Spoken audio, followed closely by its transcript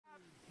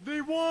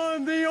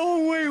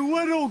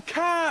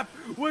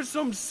cap with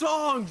some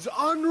songs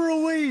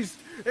unreleased,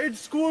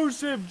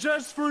 exclusive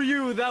just for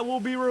you that will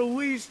be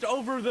released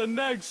over the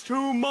next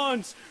 2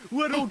 months.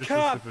 Little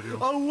Cap,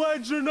 a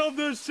legend of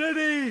the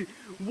city.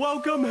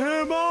 Welcome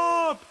him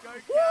up.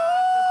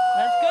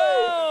 Let's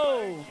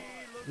go.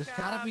 There's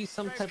gotta be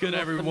some type of. Good,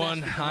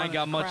 everyone. I ain't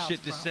got much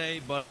shit to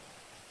say, but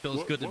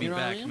feels good to be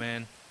back,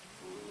 man.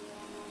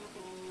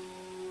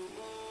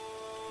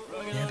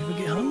 Yeah, people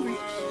get hungry.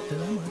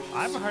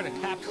 I haven't heard a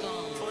Cap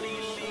song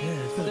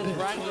since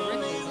Riding the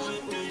Riches.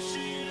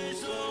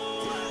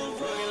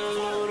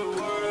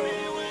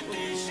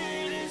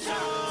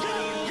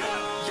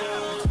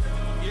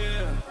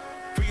 Yeah,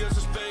 free us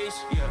a space,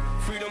 yeah,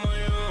 freedom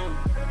my own.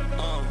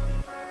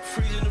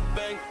 Freezing the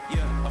bank,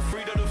 yeah, I'm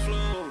free to the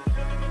flow.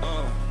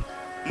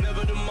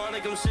 Never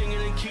demonic, I'm singing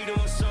in key to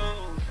my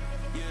soul.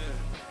 Yeah,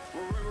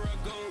 wherever I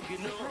go, you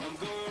know I'm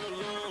going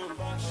alone.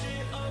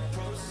 Shit up,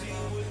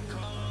 proceed with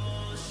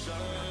caution.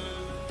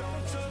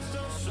 Don't trust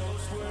those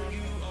souls where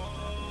you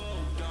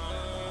all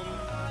done.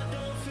 I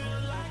don't feel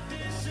like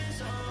this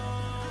is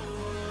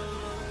over.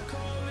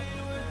 Call me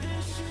when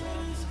this shit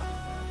is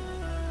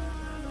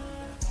over.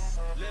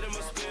 Letting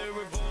my spirit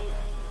revolt.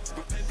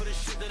 Repent for the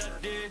shit that I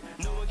did.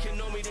 No one can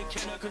know me, they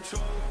cannot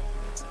control.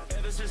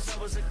 Ever since I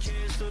was a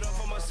kid, stood up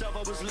for myself, I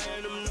was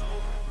letting them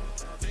know.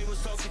 They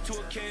was talking to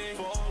a king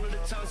for all of the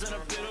times that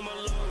I've been on my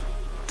low.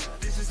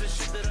 This is the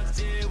shit that I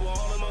did while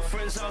all of my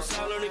friends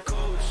outside learning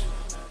codes.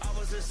 I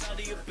was inside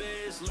the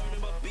abyss,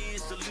 learning my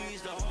beats to lead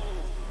the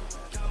whole.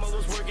 Time I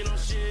was working on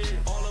shit,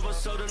 all of a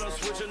sudden I'm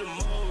switching the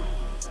mode.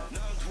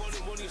 Now I'm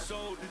 21 years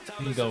old.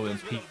 You can go in,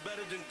 Pete.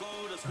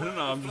 No,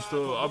 I'm just,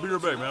 I'll be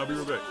right back, man. I'll be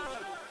right back.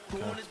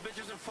 This bitch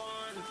isn't fun.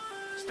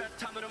 It's that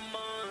time of the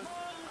month.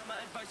 I'ma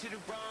advise you to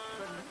run.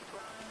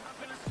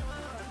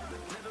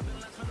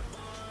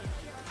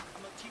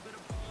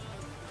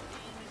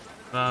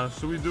 Nah,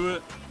 should we do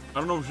it? I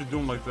don't know if we should do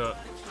them like that.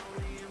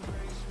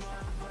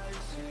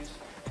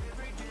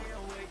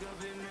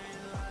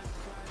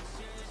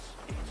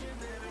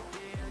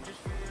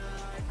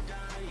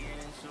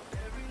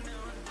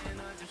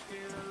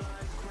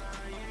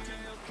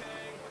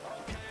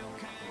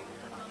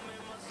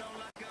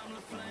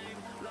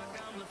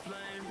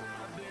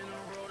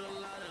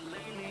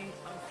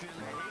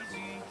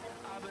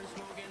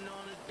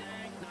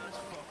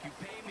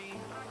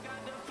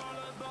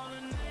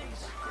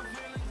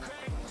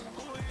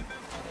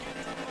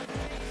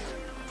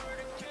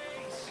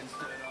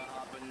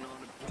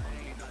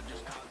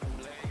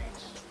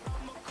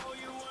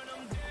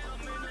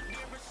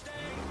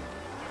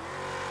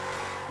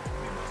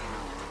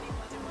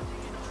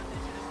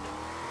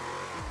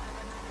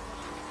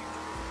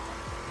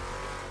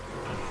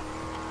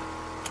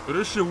 But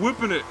this shit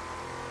whipping it.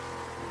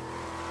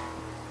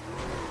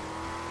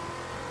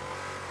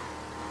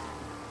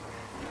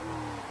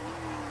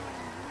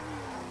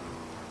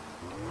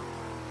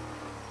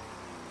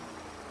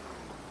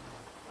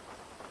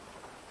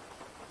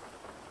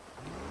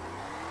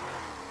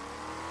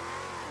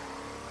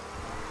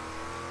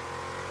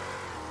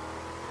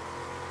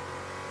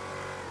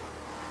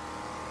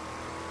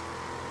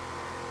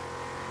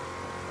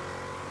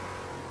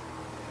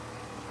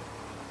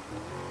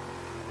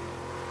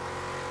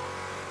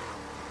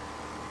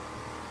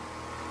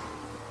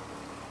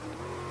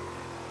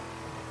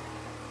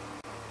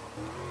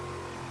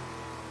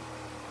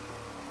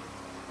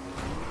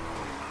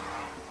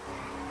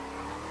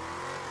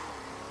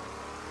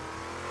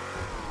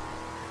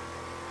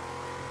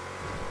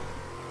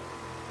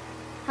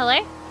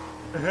 Hello?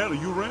 Hey, Haley,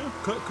 you ran?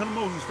 Cut them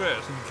over as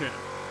fast as you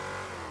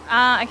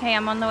can. Okay,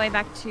 I'm on the way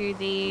back to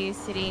the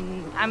city.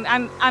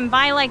 I'm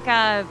by like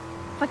a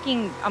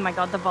fucking, oh my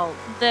god, the vault.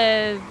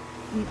 The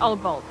old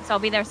vault. So I'll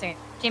be there soon.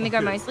 Jamie, Okay.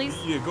 go Mosley's?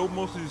 Yeah, go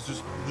Mosley's.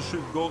 Just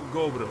go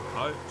over there.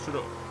 Alright, shut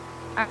up.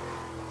 Alright.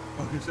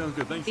 Okay, sounds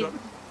good. Thanks, Chuck.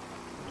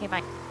 Okay,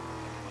 bye.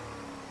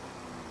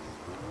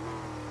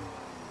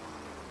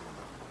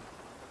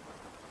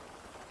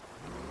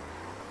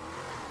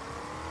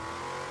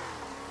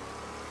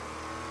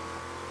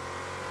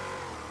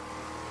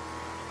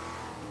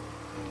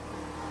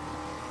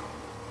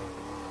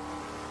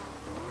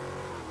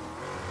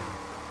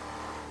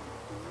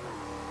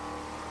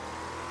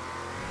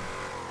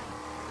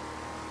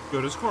 Yo,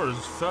 this car is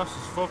fast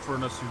as fuck for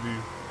an SUV.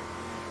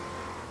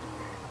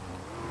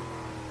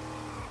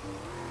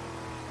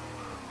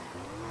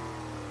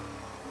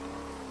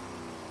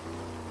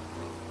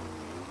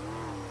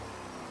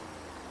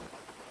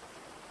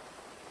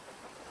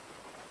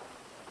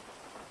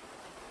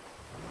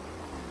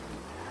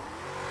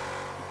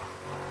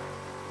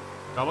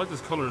 I like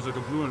this color. It's like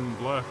a blue and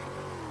black.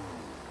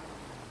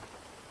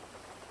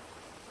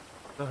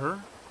 Is that her?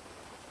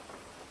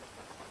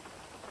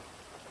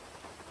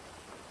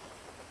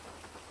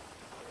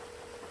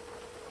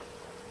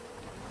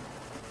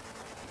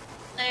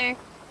 There.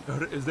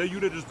 Is that you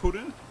that just put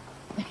in?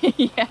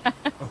 Yeah.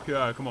 Okay,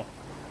 alright, come on.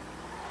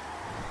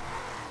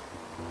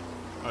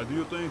 Alright, do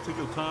your thing, take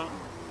your time.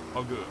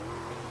 All good.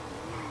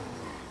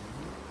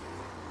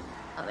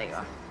 Oh, there you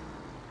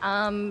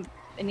are.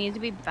 It needs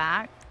to be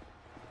back.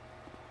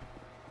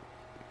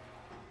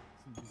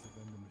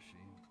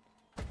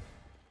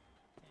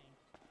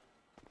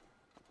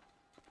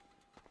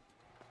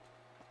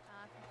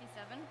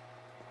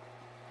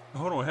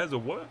 Hold on, it has a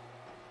what?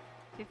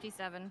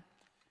 57.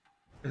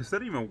 Is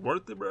that even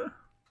worth it, bro?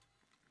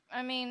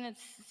 I mean, it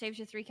saves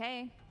you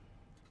 3K.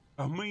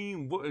 I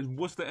mean,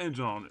 what's the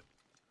engine on it?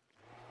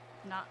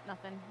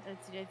 Nothing.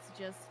 It's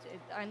just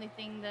the only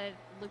thing that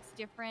looks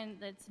different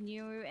that's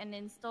new and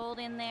installed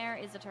in there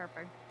is a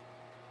turbo.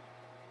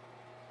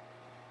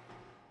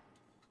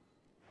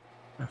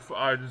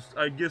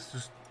 I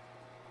guess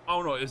I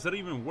don't know. Is that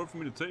even worth for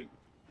me to take?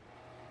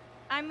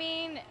 I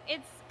mean,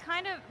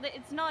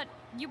 it's not.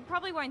 You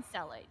probably won't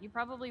sell it. You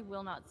probably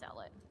will not sell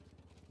it.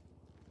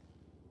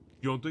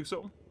 You don't think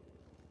so?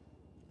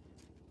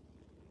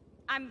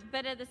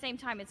 But at the same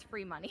time, it's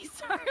free money,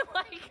 so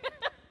like,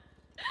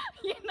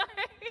 you know,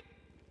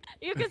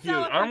 you can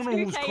sell it for I don't know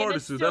 2K whose car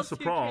this is. That's the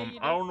 2K, problem. you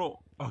know? I don't know.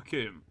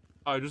 Okay,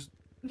 I just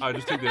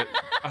take that.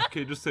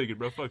 Okay, just take it,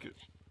 bro. Fuck it.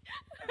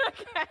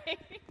 Okay.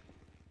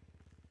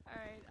 All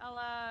right,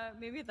 I'll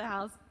meet you at the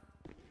house.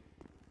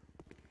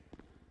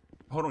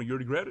 Hold on, you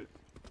already grabbed it?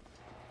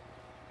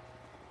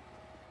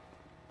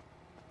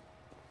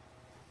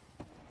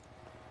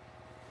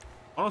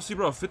 Honestly,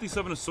 bro,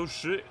 57 is so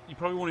shit. You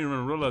probably won't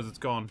even realize it's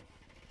gone.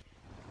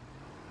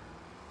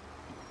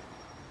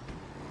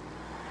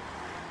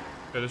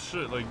 Yeah, this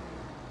shit, like,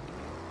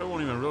 I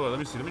won't even realize. Let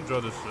me see. Let me draw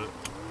this shit.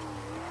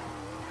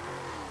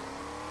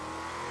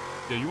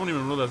 Yeah, you won't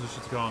even realize this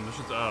shit's gone. This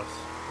shit's ass.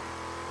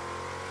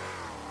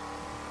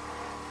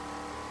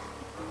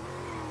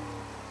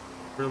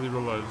 Barely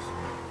realize.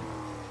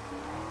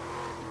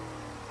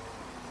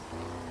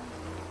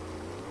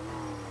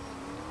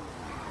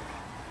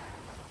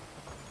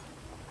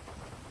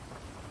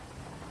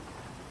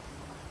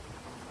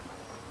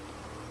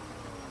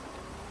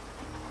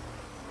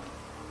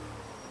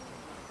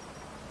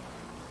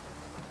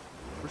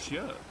 Where's she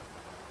at?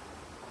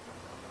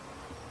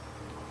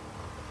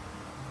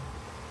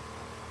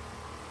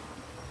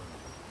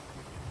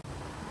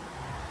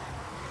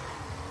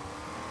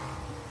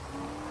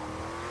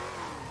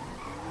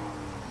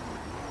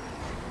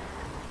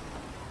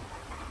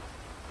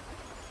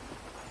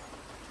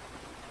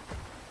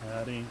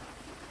 Howdy.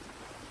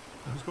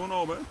 What's going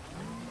on, man?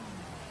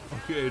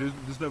 Okay,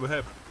 this never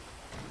happened.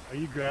 Are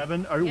you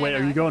grabbing? Wait,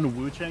 are you going to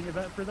Wuchang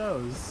event for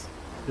those?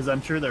 Because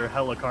I'm sure there are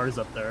hella cars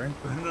up there.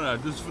 No,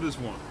 just for this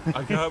one.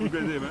 I can have a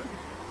great day, man.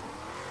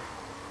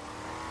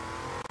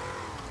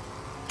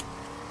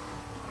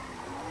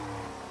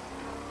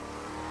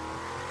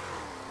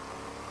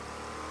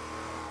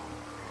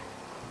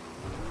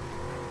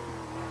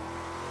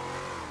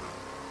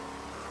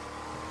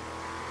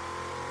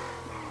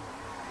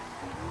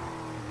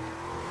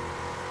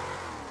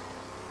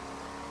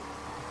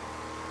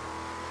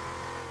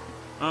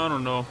 I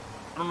don't know.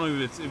 I don't know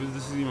if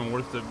this is even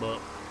worth it, but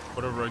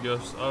whatever, I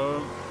guess.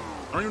 I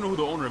don't even know who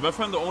the owner is. If I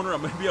find the owner,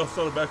 maybe I'll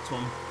sell it back to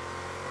him.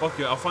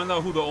 Okay, I'll find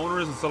out who the owner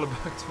is and sell it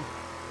back to him.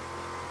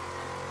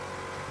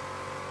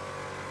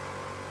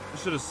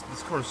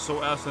 This car is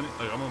so ass. Like,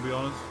 I'm gonna be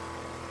honest.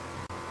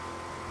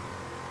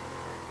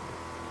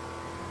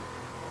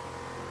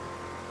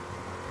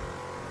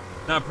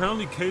 Now,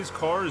 apparently Kay's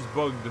car is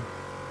bugged.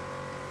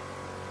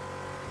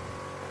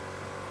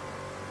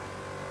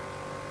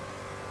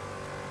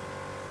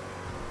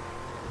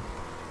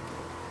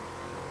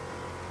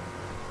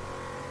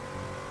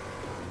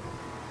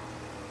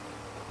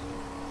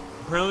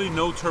 Apparently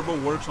no turbo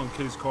works on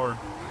Kay's car.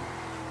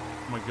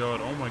 Oh my god,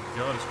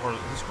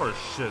 this car is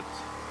shit.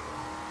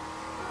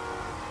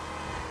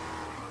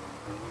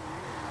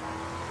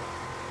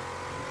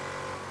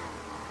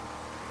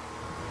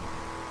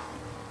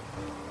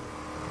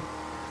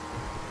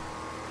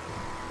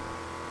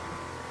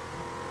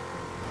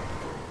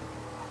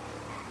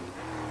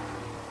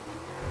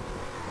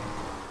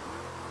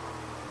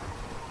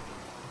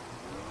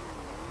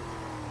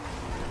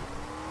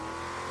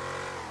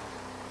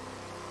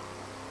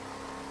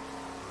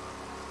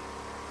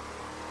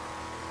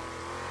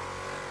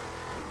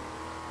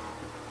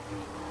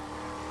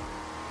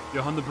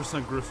 Yeah,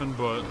 100% Griffin,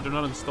 but they're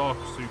not in stock,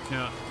 so you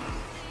can't.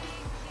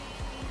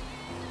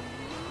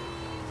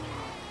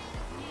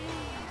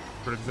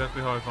 But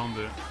exactly how I found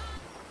it.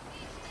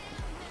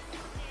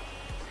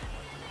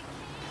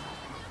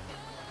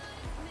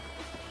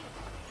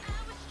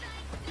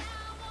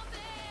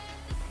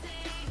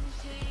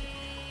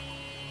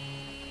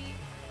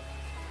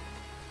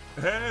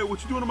 Hey,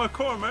 what you doing in my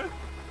car,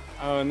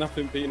 man?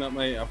 Nothing, beating up,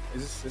 mate.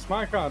 It's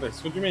my car,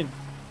 this. What do you mean?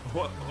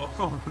 What?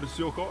 Oh, this is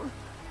your car?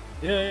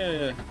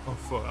 Yeah. Oh,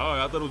 fuck. Oh,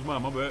 I thought it was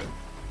mine. My bad.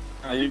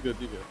 Ah, you good,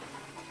 you good.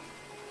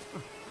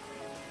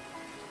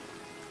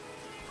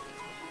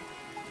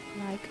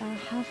 Like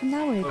half an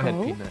hour ago. Go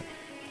ahead, Peanut.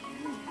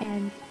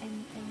 And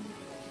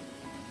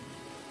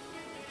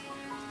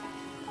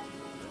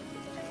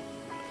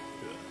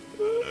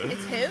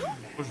It's who?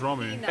 What's wrong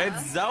with me?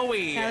 It's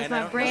Zoe. That was and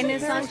my brand new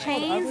song I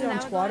Chains. was And on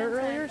that was Twatter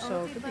on earlier, some so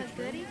Oldie it could be but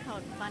true. goodie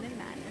called Fun and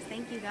Madness.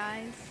 Thank you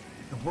guys.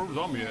 Where was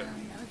on me at?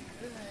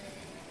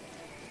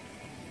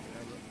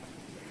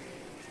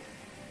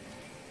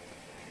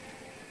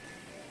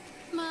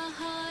 My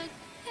heart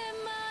and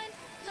mind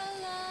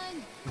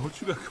align. What What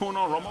you got going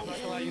on, Romo?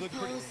 You look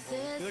pretty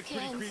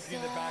creepy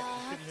in the back,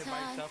 sitting here by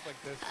yourself like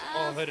this,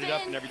 all hooded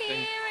up and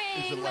everything.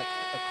 Is it like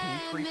a cool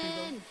creepy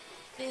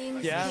though?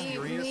 Yeah.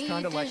 Serious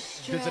kind of like,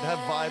 does it have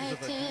vibes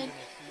of a demon?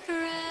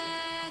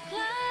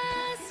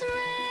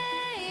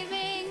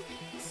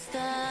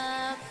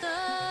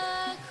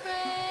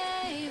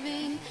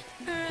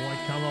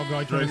 White camel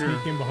guy trying to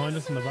sneak in behind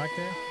us in the back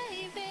there.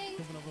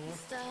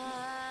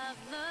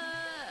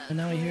 And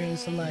now we're hearing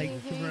some like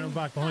around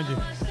back behind you.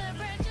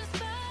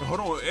 Hold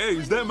on, hey,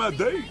 is that my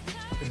date?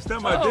 Is that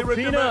my date right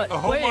Peanut. there, man?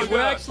 Oh, wait, my God. we're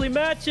actually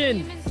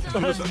matching.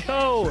 Let's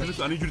go.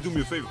 Listen, I need you to do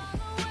me a favor.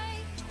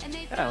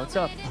 Yeah, what's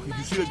up? Okay,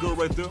 you see that girl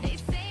right there?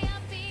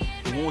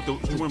 The one with the,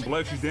 she wearing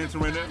black, she's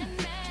dancing right now?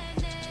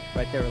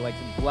 Right there, like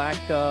the black,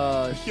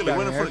 yeah, like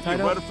right in front, right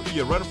in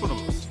front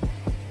of us.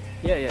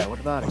 Yeah, what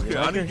about it? Okay,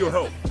 I need your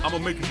help. I'm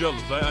gonna make you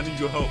jealous. I need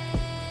your help.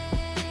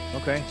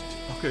 Okay.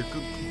 Okay,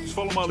 good. Just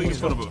follow my lead in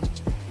front of her.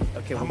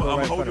 Okay, I'm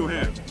gonna hold your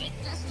hand.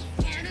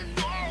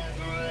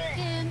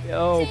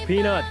 Yo,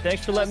 Peanut,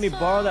 thanks for letting me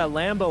borrow that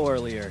Lambo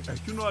earlier. Hey,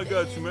 you know I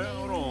got you, man.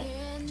 Hold on.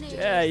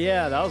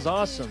 Yeah, that was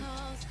awesome.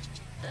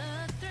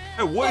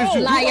 Hey, what is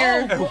you doing?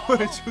 Liar. Hey,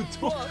 what is you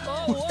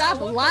doing?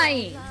 Stop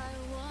lying.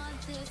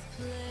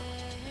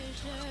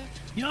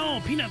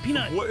 Yo, Peanut,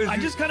 What is I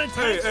you? just got a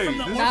text Hey, from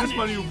the this is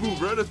my new boo,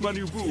 bro. That's my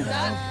new boo.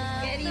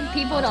 Stop getting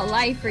people to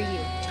lie for you.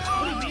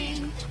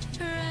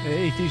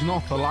 It is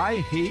not a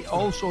lie. He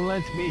also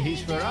lent me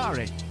his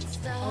Ferrari.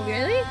 Oh,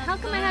 really? How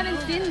come I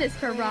haven't seen this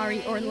Ferrari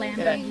or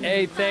Lambo?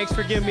 Hey, thanks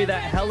for giving me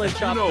that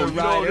helicopter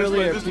ride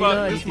earlier,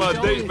 Peanut. This my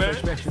date, man.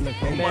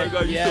 Oh my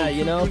God,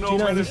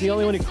 Peanut, he's the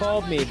only one who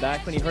called me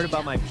back when he heard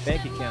about my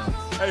bank account.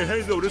 Hey,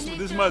 Hazel, this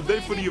is my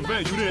date for the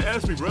event. You didn't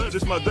ask me, bro. This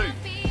is my date.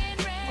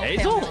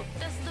 Hazel?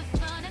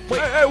 Wait,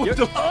 hey, what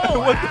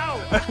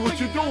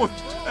you doing?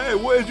 Hey,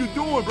 what is you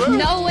doing, bro?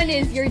 No one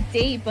is your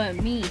date but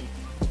me.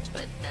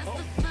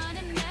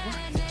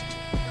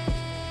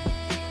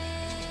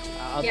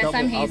 Yes,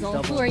 I'm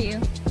Hazel. Who are you?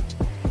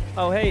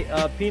 Oh, hey,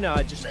 Peanut,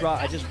 I just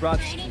brought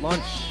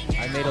lunch.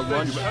 I made a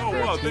lunch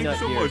for Peanut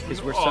here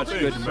because we're such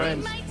good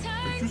friends.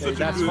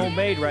 That's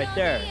homemade right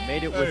there.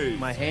 Made it with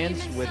my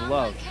hands with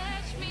love.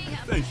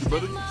 Thank you,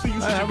 brother. See,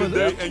 you such a good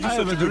day, and you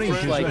such a good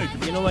friend.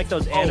 Like, you know, like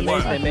those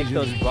animes, they make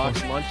those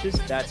box lunches?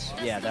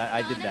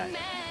 I did that.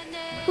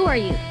 Who are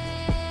you?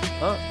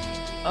 Huh?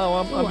 Oh,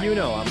 I'm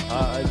Yuno.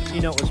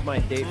 Yuno was my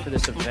date for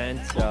this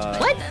event.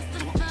 What?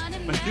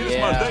 This is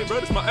my date, bro.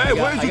 Hey,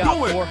 what is you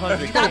doing?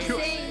 400. Stop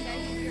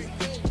saying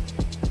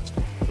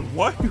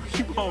Why you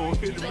keep on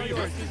hitting me,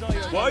 bro?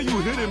 Why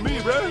you hitting me,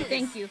 bro?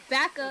 Thank you.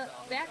 Back up.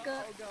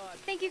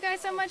 Thank you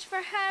guys so much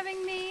for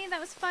having me. That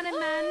was fun and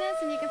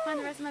madness, and you can find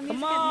the rest of my music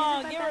Come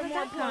on, at give her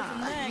more points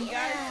than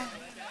that,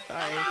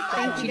 guys.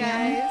 Thank you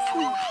guys.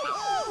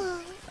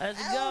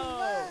 Let's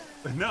go.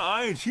 No,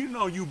 I ain't cheating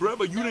on you, bro,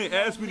 but you didn't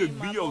ask me to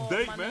be your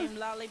date, man.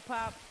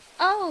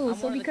 Oh,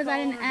 so because I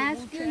didn't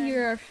ask you,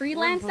 you're a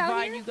freelance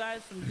out here?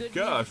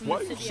 Gosh, why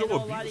are you so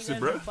abusive,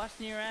 bro?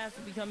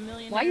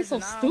 Why are you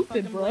so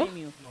stupid, bro?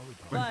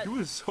 Man, you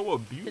is so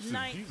abusive,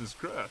 Jesus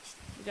Christ.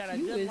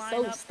 You is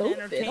so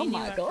stupid, oh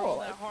my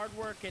God. Hard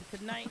work and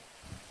tonight,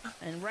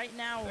 and right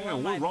now,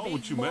 man, what's wrong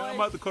with you, man? I'm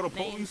about to call the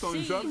police on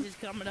you, son.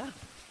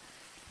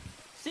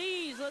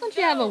 Don't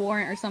you have a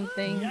warrant or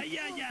something?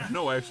 Yeah.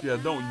 No, actually, I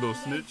don't, you little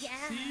snitch.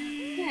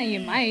 Yeah, you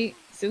might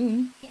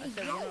soon.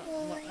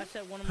 I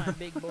said one of my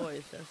big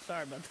boys.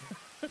 Sorry about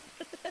that.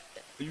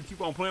 You keep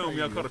on playing with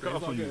me, I'll call the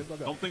cops on you.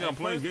 Don't think I'm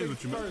playing games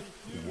with you, man.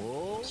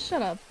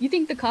 Shut up. You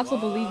think the cops will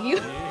believe you?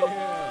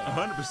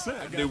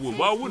 100%. They would.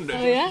 Why wouldn't they?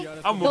 Oh,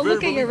 yeah? Don't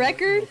look at your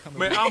record?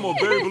 Man, I'm a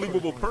very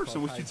believable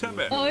person. What you tell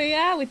me? Oh,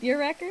 yeah? With your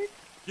record?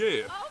 Yeah.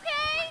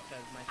 Okay.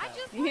 I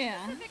just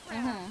yeah.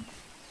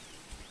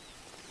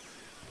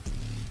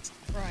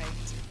 Right.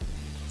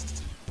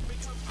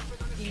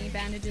 Do you need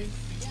bandages?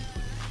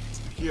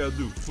 Yeah, I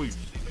do. Please.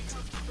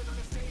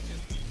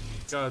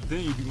 God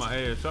damn, you beat my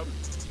ass up.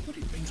 What do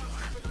you think you are?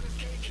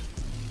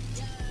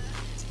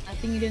 I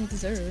think you didn't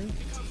deserve.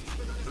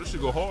 This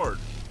should go hard.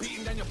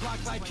 Beating down your block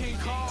like King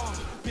Kong.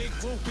 Big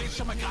woo,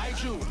 bitch, I'm a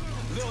kaiju.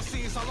 Lil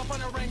C's all up on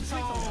her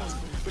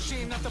ringtone. But she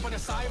ain't nothing but a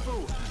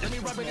saibu. Let me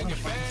rub it in your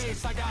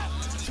face. I got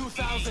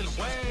 2,000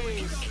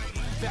 ways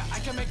that I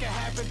can make it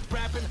happen.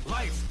 Rapping,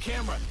 lights,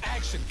 camera,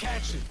 action,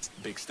 catch it.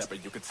 Big stepper,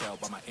 you can tell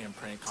by my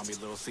imprint. Call me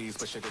Lil C's,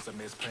 but shit is a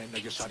misprint. Know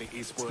you're Shawty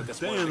Eastwood. That's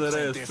damn, that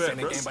ass fat,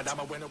 bro. But I'm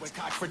a winner with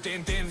cock for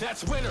din.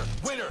 That's winner,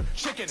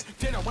 chicken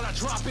dinner. When I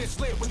drop it's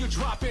lit. When you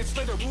drop it's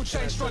litter.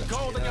 Wuchang struck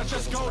gold, and y'all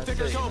just go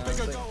digger, go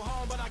bigger, go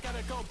home. But I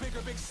gotta go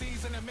bigger, big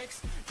C's in the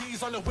mix.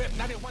 D's on the whip,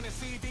 now they wanna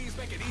see these.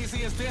 Make it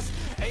easy as this.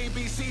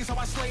 ABC's how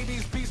I slay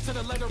these beats to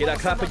the letter.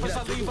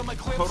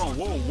 Hold on,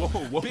 whoa.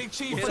 What's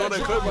all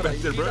that clipping back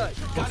there, bro?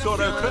 What's all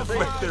that a cuff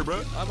back there,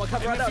 bro. I'm gonna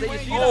come right out.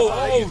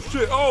 Oh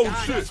shit!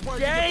 Oh shit!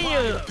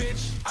 Damn!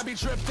 I be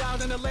dripped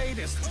out in the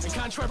latest. And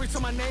contrary to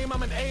my name,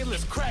 I'm an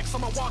A-list. Cracks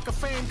on my walk of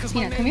fame, cause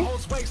my name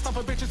holds weight. Stop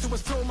a bitches to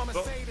his tomb, I'm a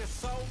sadist.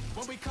 So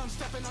when we come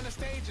stepping on the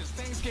stages,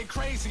 things get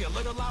crazy, a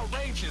little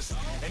outrageous.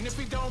 And if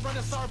we don't run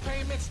us our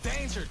payments,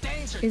 danger,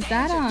 danger. Is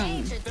that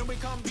Then we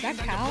come is that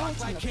Cal on the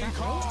front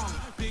row?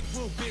 Big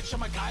woo, bitch,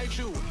 I'ma guide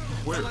you.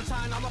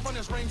 Valentine, all up on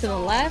his ring. To the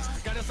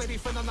left, Got this lady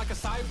feeling like a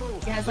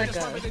cyborg. he has like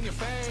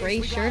a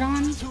gray shirt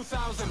on.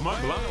 Am I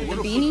blind? Where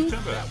the Beanie?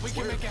 fuck is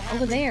Tim at?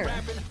 Over there.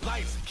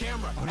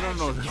 Oh,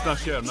 no, it's not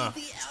Shab, nah.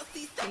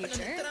 Are you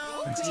sure?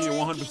 Yeah,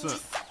 100%.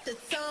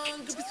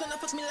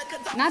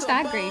 Not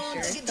that gray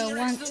shirt. The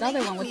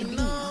other one with the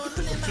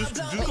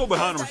beanie. Just go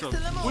behind him or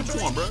something. Which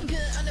one, bro?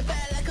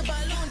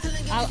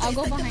 I'll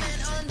go behind.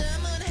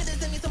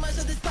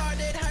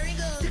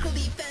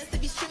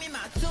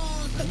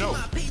 No.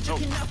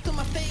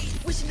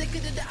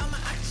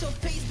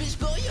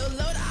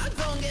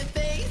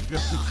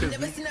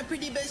 Never seen a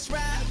pretty bitch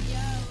rap.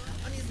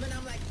 On these men,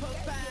 I'm like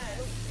Popeye.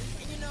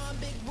 And you know I'm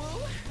big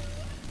woo.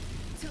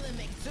 Till it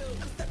make two.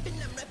 I'm stepping,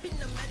 I'm rapping,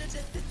 no matter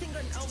just sitting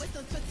on always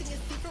I'm sweating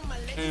and see from my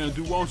legs. And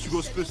dude, why don't you go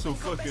spit some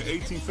fucking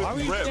 1850 Why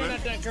were you rap, staring man?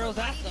 at that girl's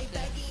ass up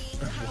there?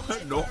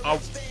 What? No,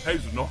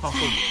 Hazel, no, I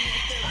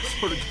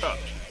swear to God.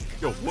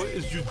 Yo, what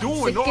is you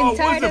doing? Sick No, I and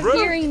tired wasn't, of bro.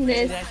 hearing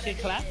this. That shit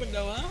clapping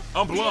though, huh?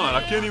 I'm blind.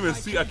 I can't even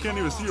see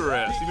her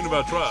ass, even if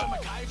I tried.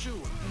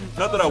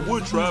 Not that I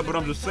would try, but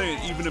I'm just saying,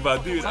 even if I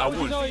did, I How would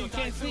you wouldn't. know you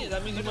can't see it?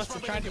 That means you must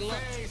have tried to look.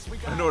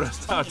 I know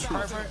that's not true.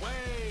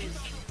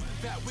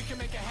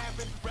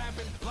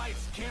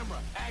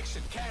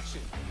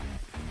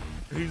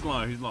 He's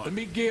lying, he's lying. Let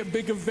me get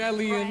Big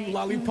Valley and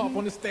Lollipop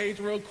on the stage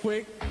real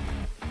quick.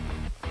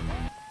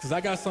 Cause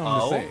I got something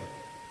to say.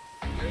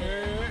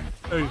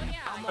 Hey,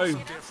 hey,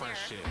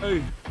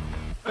 hey,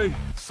 hey,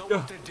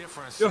 yeah,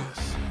 yeah,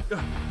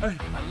 yeah, hey,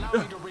 Allow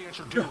me to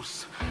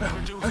reintroduce.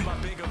 Produced by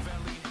Big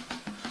Valley.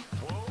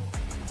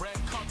 Whoa, red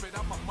carpet,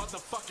 I'm a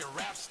motherfucking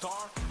rap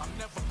star. I'm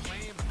never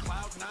playing the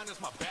Cloud9 is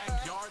my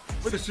backyard.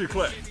 Make that shit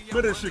clap,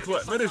 make that shit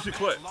clap, make that shit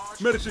clap,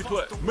 make that shit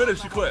clap, make that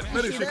shit clap,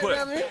 make that shit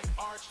clap.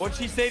 What'd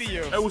she say to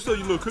you? Hey, what's up,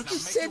 you little cookie? She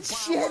said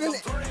she had an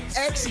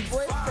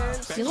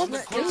ex-boyfriend. You look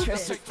stupid.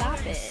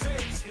 Stop it.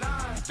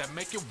 That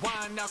make it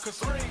wine now, cause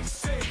 3,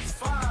 6,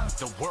 5.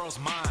 The world's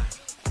mine.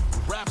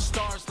 Rap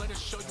stars, let us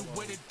show you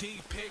where the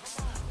D picks.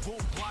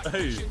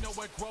 Hey. You know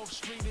where Grove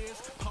Street is.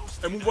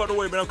 Hey, move out the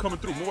way, man. I'm coming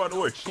through. Move out the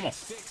way. Come on.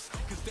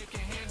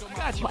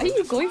 Why are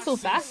you going so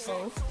fast,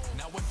 though?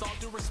 Now with all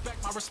due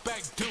respect, my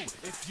respect due.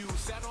 If you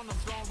sat on the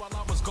throne while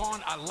I was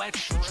gone, I let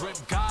you. Drip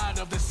God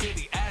of the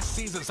city, as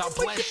Caesars, I'll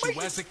bless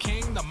you. As a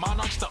king, the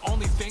monarch's the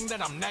only thing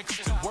that I'm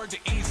next to. Word to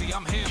easy,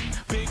 I'm him.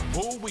 Big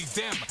woo, we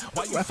them.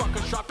 Why you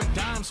fuckers dropping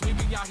dimes? We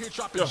be out here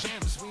dropping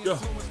gems. We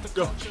influence the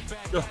culture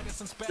back at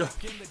us and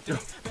back in the day.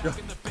 Back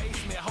in the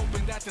basement,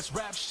 hoping that this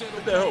rap shit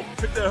will hit that hoe,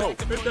 hit that hoe,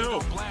 hit that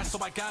hoe. So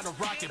I got a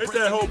rocket. Hit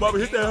that hoe, Bobby,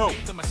 hit that hoe.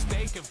 The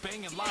mistake of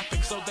banging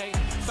logic, so they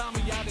found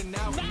me out and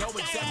now we know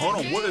exactly. Hold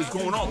on, what is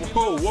going on?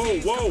 Whoa, whoa,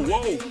 whoa,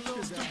 whoa. Ooh,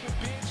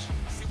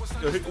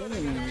 the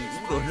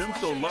him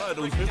so loud,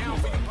 those hips so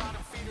loud.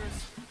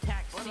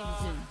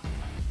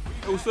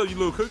 Hey, what's up, you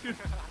little cookie?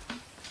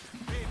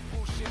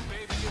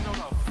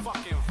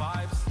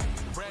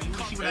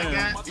 What I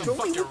got? Show me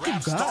what you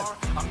got.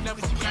 I'm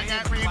never playing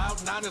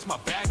Cloud9 is my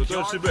backyard. Throw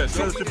that shit back,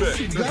 throw that shit back,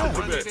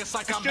 throw that shit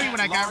back. I'll show you what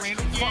I got,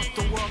 Randy. Fuck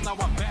the world, now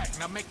I'm back.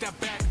 Now make that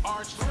back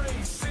arch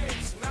 3,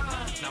 6, 9.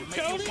 Now make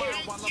it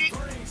wild while I'm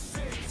 3,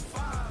 6,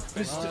 5.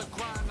 Mr.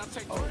 Grind, I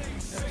take 3,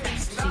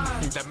 6,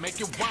 9. That make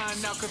it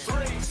wine now, cause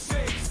 3,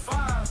 6,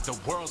 5. The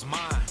world's mine.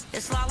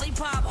 It's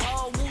Lollipop,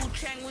 all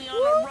Wuchang, we on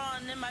the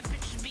run. And my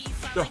bitches be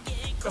finally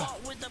getting caught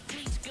with a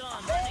police gun.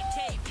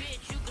 100K,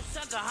 bitch, you can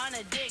suck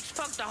 100 dicks.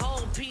 Fuck the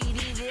whole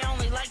PD, they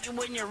only like you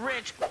when you're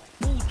rich.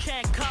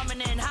 Wuchang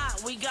coming in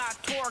hot, we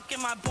got torque.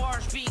 And my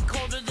bars be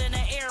colder than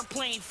an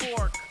airplane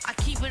fork. I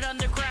keep it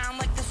underground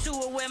like the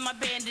sewer with my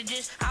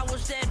bandages. I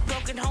was dead,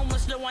 broken,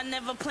 homeless, no, I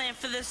never planned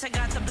for this. I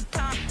got the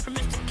baton from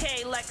Mr.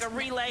 K like a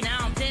relay. Now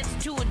I'm dancing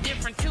to a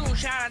different tune,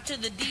 shout out to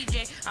the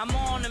DJ. I'm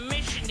on a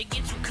mission to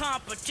get some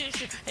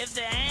competition. If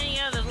there are any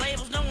other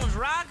labels, no one's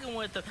rocking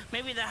with them.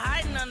 Maybe they're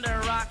hiding under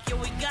a rock, yo,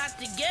 we got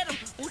to get them.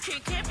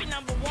 Wuchang can't be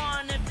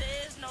 #1 if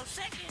there is no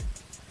second.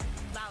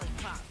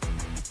 Lollipop,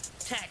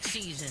 tax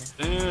season.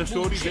 Damn,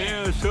 shorty,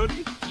 damn,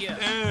 shorty. Yeah.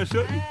 Damn,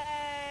 shorty.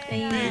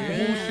 Big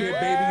bullshit,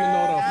 baby. You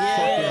know the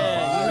fucking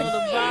You know the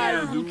vibe,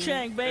 Damn, dude.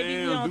 Wuchang, baby, we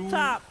Damn, on dude.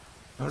 top.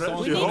 Oh, that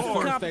We shit need some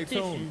hard.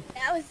 competition.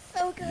 That was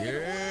so good.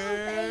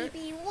 Woo,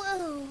 baby,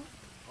 woo.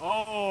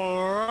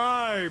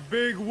 Alright,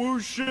 big woo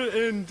shit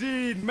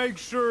indeed. Make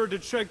sure to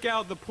check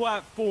out the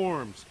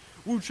platforms.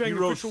 Wuchang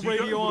Official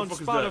Radio on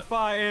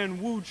Spotify and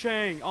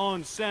Wuchang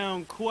on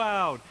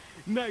SoundCloud.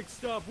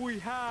 Next up we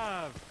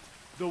have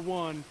the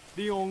one,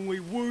 the only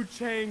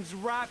Wuchang's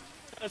rap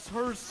as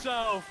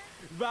herself,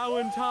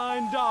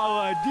 Valentine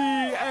Dollar,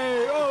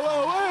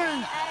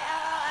 D-A-O-O-A.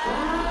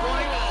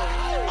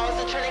 All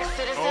Centronic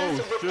citizens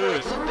report to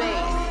base.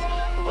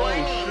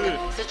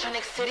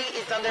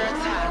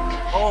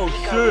 Oh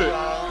shit!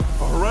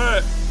 A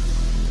rat!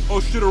 Oh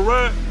shit, a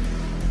rat!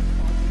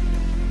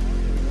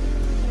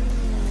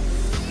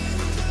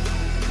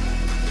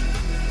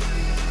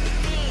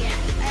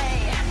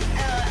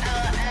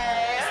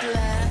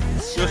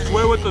 Just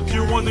swear with the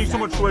tier 1 thing so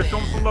much swear. Show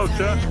them some love,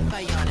 chat.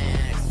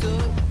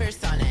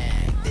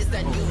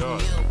 Oh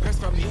god.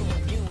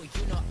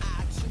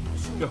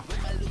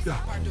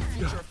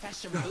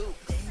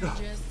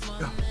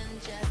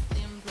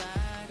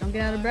 Don't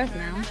get out of breath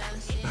now.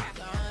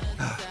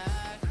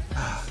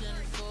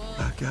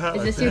 God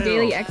Is this damn. your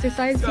daily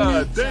exercise?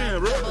 God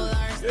damn, bro.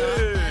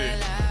 Yeah.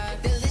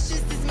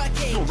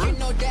 Come on, bro.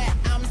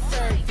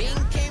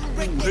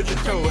 Hit the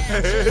toe.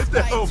 Hit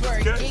that hoe,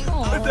 okay?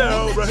 Hit that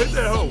hoe, bro. Hit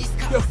that hoe.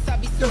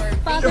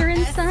 Father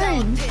and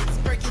son.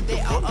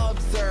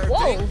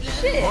 Whoa,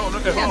 shit. Oh, no,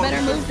 You got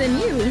better moves than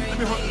you. Let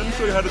me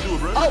show you how to do it,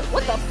 bro. Oh,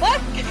 what the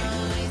fuck?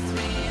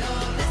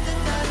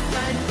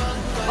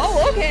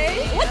 Oh,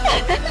 okay. What the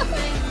hell?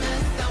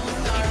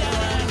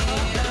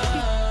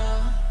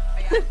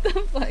 What the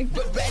fuck?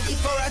 Ready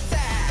for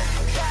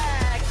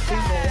attack. We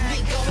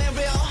going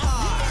real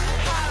hard,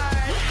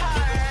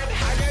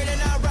 harder than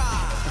a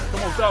rock.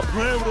 Come on, stop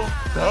playing with him.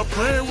 Stop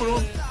playing with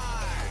him.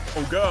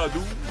 Oh God,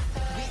 dude.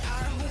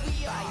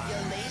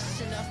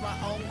 Violation of my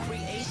own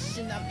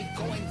creation. I be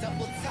going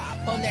double top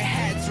on their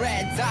heads,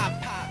 red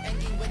top pop.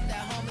 Hanging with the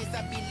homies,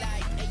 I be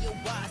like, hey, yo,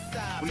 what's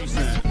up? What are you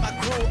saying? My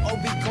crew, oh,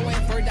 be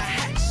going for the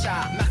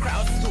headshot. My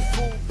crowd's too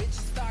full,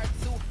 bitches start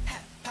to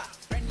hip hop.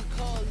 Brand new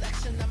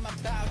collection, I'm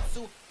about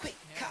to quick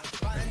cop.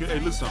 Okay, hey,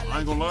 listen, I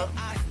ain't gonna lie.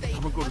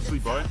 I'm gonna go to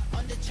sleep, alright?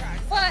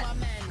 What?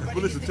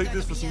 But listen, take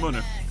this for some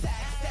money.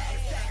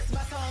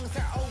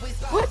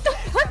 What the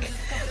fuck?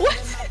 What?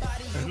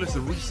 Hey,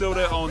 listen, resell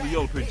that on the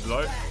yellow pages,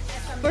 alright?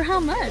 For how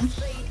much?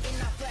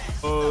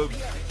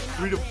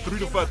 3 to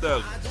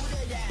 5,000.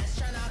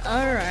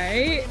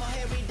 Alright.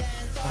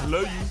 I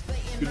love you.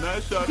 Good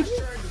night, shawty.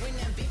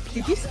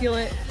 Did you steal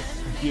it?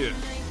 Yeah.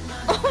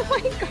 Oh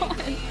my god.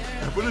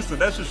 But listen,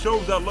 that just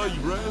shows I love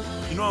you, bro.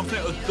 You know what I'm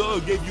saying? A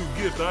thug gave you a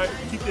gift, alright?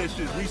 Keep that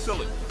shit,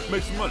 resell it,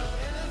 make some money.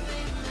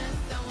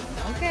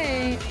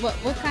 Okay.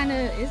 What kind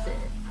of is it?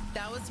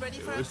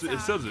 It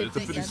says it. It's a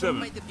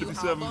 57.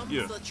 57,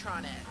 yeah.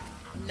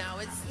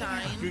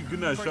 Good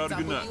night, shawty.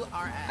 Good night.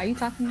 Are you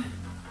talking?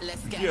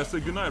 Yeah, say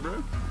good night,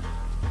 bro.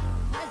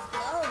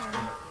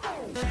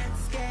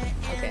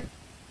 Okay.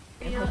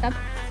 What's up?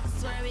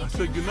 I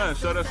said good night,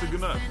 shawty. I said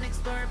good night.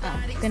 Oh,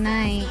 good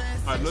night.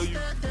 I love you.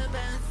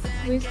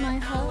 Where's my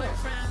hug?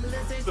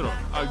 Sit up.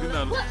 Alright, good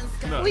night.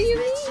 Good night. What do you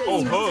mean?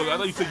 Oh, hug. I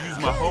thought you said use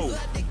my hoe.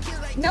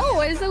 No,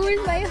 I said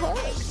where's my hug?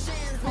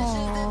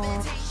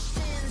 Aww.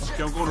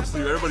 Okay, I'm going to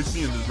sleep. Everybody's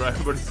seeing this, right?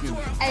 Everybody's seeing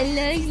this. I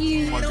love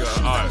you. Oh my god.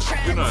 Alright.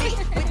 Good night.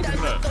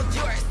 Good night.